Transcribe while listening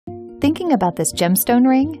Thinking about this gemstone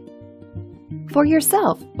ring? For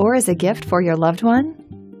yourself or as a gift for your loved one?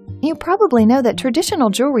 You probably know that traditional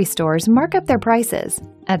jewelry stores mark up their prices.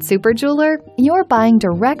 At SuperJeweler, you're buying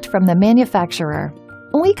direct from the manufacturer.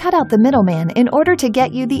 We cut out the middleman in order to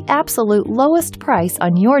get you the absolute lowest price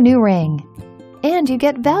on your new ring. And you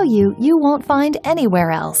get value you won't find anywhere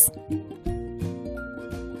else.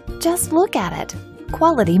 Just look at it.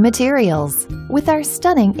 Quality materials with our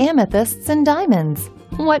stunning amethysts and diamonds.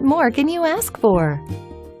 What more can you ask for?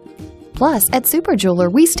 Plus, at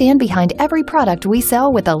SuperJeweler, we stand behind every product we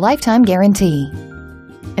sell with a lifetime guarantee.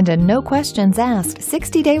 And a no questions asked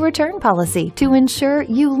 60-day return policy to ensure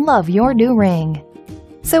you love your new ring.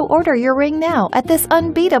 So order your ring now at this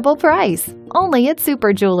unbeatable price, only at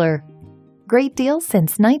SuperJeweler. Great deal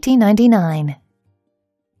since 1999.